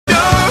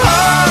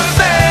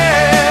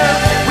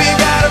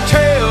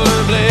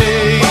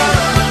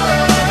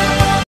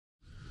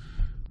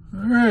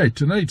Alright,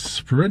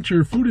 tonight's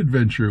Parenture Food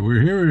Adventure.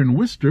 We're here in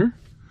Worcester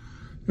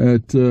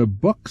at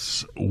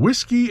Buck's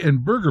Whiskey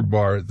and Burger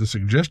Bar at the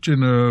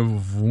suggestion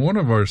of one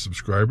of our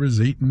subscribers,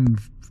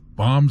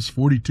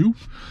 Bombs42.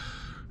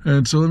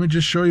 And so let me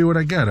just show you what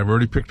I got. I've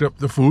already picked up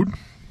the food.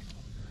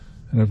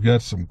 And I've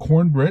got some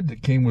cornbread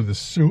that came with a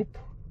soup,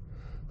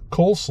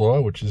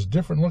 coleslaw, which is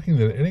different looking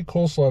than any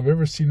coleslaw I've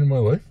ever seen in my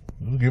life.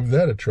 We'll give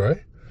that a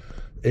try.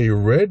 A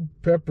red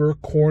pepper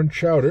corn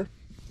chowder.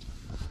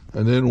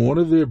 And then one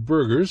of their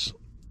burgers,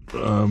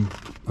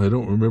 I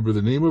don't remember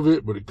the name of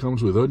it, but it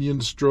comes with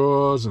onion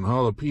straws and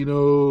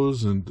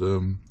jalapenos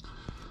and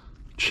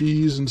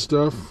cheese and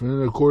stuff.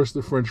 And, of course,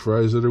 the french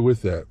fries that are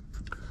with that.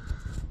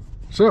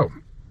 So,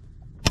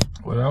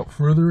 without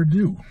further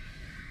ado,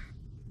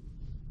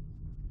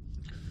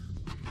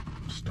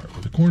 start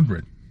with the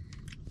cornbread.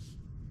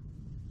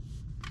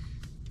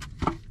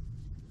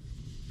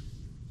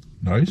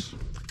 Nice,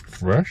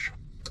 fresh.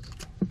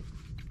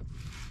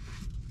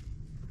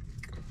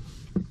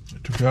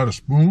 Took out a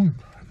spoon.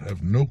 I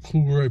have no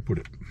clue where I put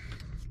it.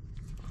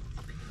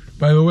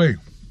 By the way,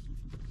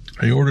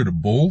 I ordered a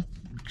bowl.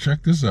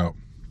 Check this out.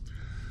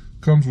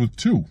 Comes with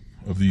 2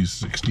 of these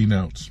 16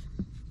 ounce.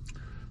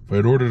 If I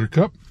had ordered a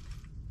cup,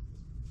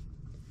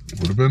 it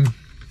would have been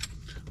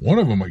one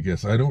of them, I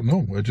guess. I don't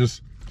know.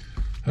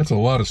 That's a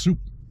lot of soup.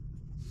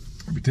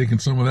 I'll be taking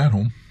some of that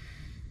home.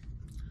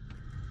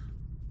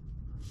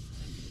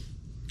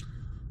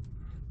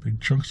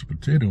 Big chunks of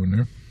potato in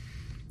there.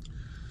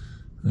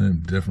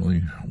 I'm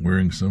definitely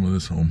wearing some of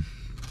this home.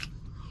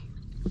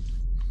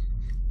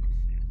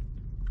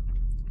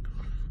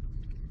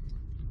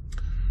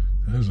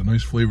 That has a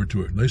nice flavor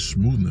to it, nice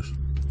smoothness.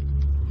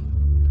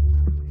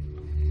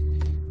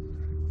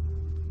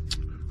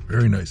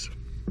 Very nice.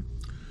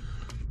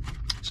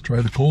 Let's try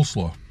the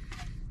coleslaw.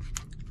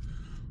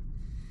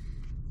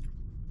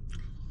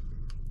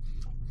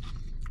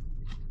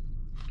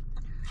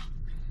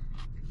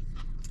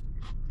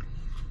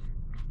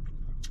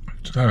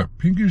 It's got a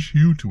pinkish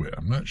hue to it.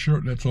 I'm not sure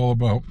what that's all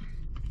about.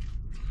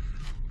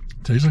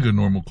 Tastes like a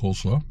normal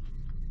coleslaw.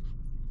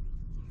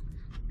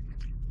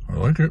 I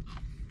like it.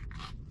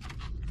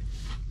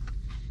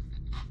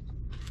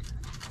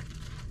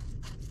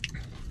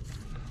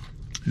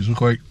 These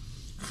look like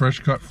fresh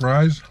cut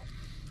fries.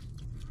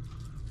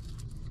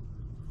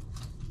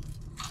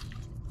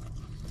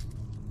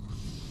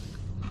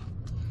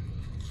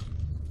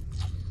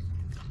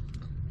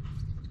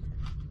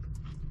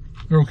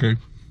 They're okay.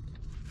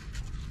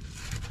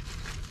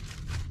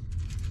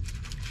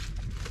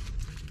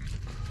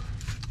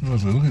 Well,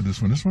 as I look at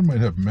this one might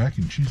have mac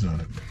and cheese on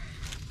it.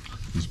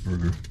 This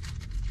burger.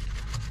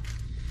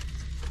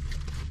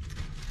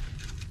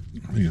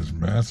 I think it's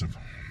massive.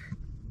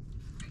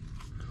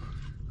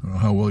 I don't know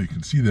how well you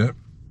can see that.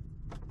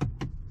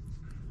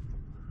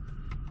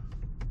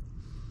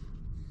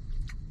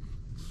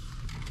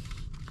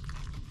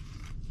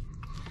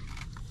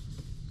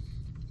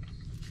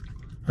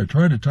 I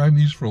tried to time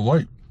these for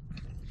light.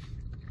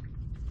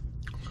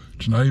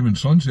 It's not even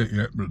sunset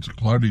yet, but it's a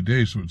cloudy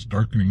day, so it's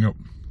darkening up.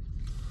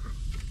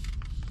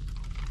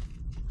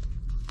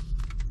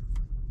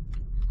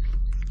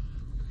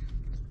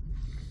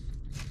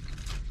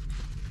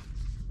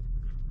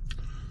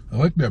 I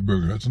like that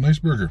burger. That's a nice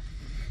burger.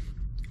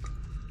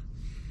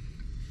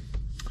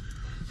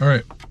 All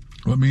right,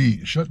 let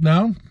me shut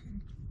down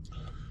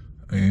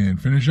and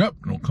finish up,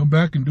 and I'll come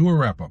back and do a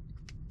wrap-up.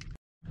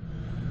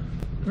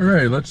 All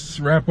right,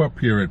 let's wrap up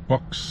here at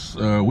Buck's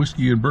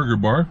Whiskey and Burger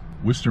Bar,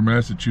 Worcester,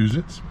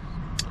 Massachusetts.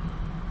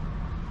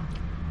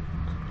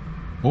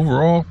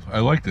 Overall, I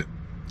liked it.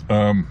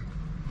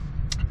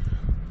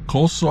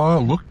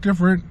 Coleslaw looked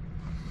different.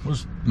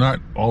 Was not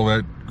all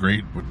that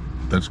great, but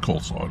that's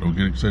coleslaw. Don't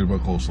get excited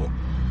about coleslaw.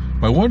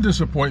 My one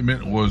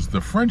disappointment was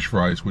the french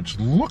fries, which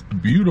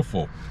looked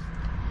beautiful.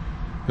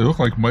 They looked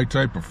like my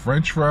type of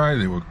french fry.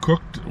 They were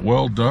cooked,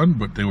 well done,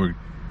 but they were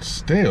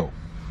stale.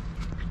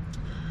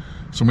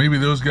 So maybe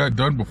those got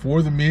done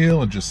before the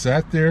meal and just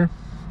sat there.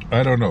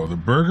 I don't know. The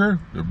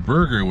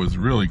burger was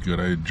really good.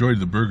 I enjoyed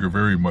the burger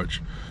very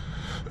much.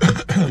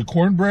 The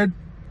cornbread,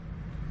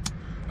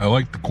 I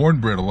liked the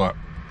cornbread a lot.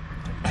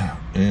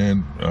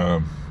 And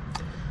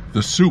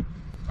the soup,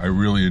 I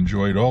really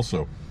enjoyed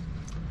also.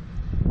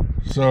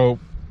 So,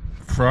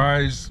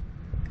 fries,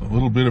 a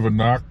little bit of a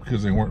knock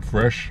because they weren't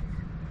fresh.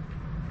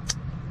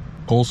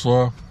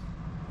 Coleslaw,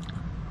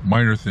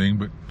 minor thing,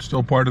 but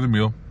still part of the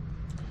meal.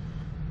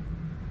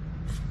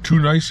 2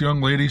 nice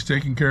young ladies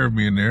taking care of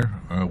me in there,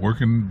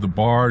 working the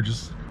bar.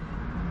 Just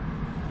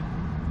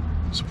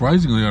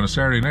surprisingly, on a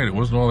Saturday night, it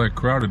wasn't all that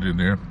crowded in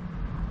there.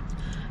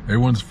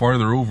 Everyone's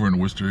farther over in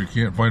Worcester. You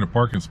can't find a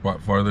parking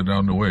spot farther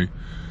down the way.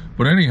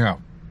 But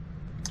anyhow,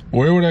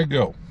 where would I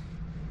go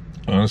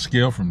on a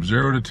scale from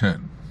 0 to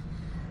 10?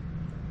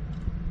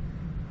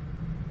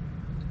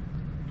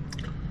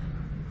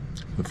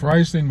 The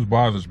fries thing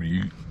bothers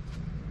me,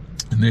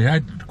 and they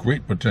had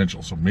great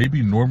potential. So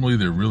maybe normally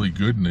they're really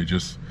good, and they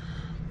just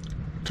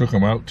took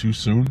them out too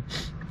soon.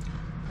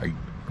 In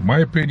my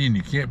opinion,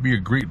 you can't be a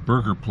great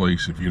burger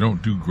place if you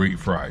don't do great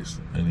fries,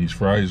 and these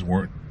fries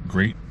weren't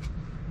great.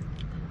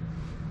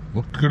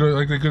 Looked good,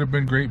 like they could have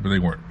been great, but they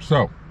weren't.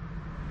 So,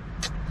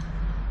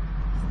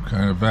 I'm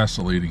kind of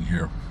vacillating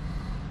here.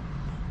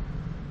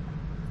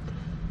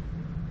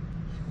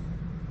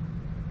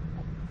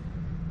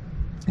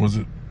 Was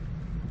it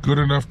good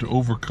enough to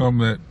overcome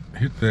that,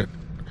 hit that?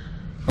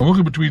 I'm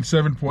looking between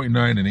 7.9 and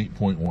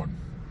 8.1.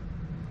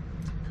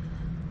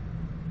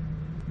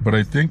 But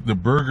I think the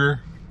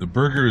burger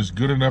is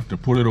good enough to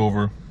put it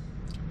over.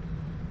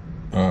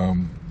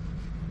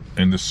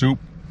 And the soup,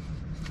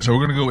 so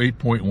we're going to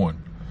go 8.1.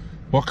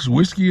 Buck's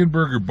Whiskey and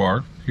Burger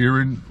Bar here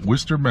in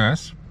Worcester,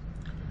 Mass.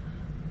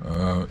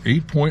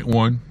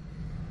 8.1.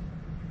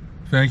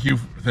 Thank you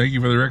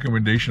for the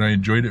recommendation. I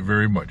enjoyed it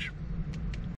very much.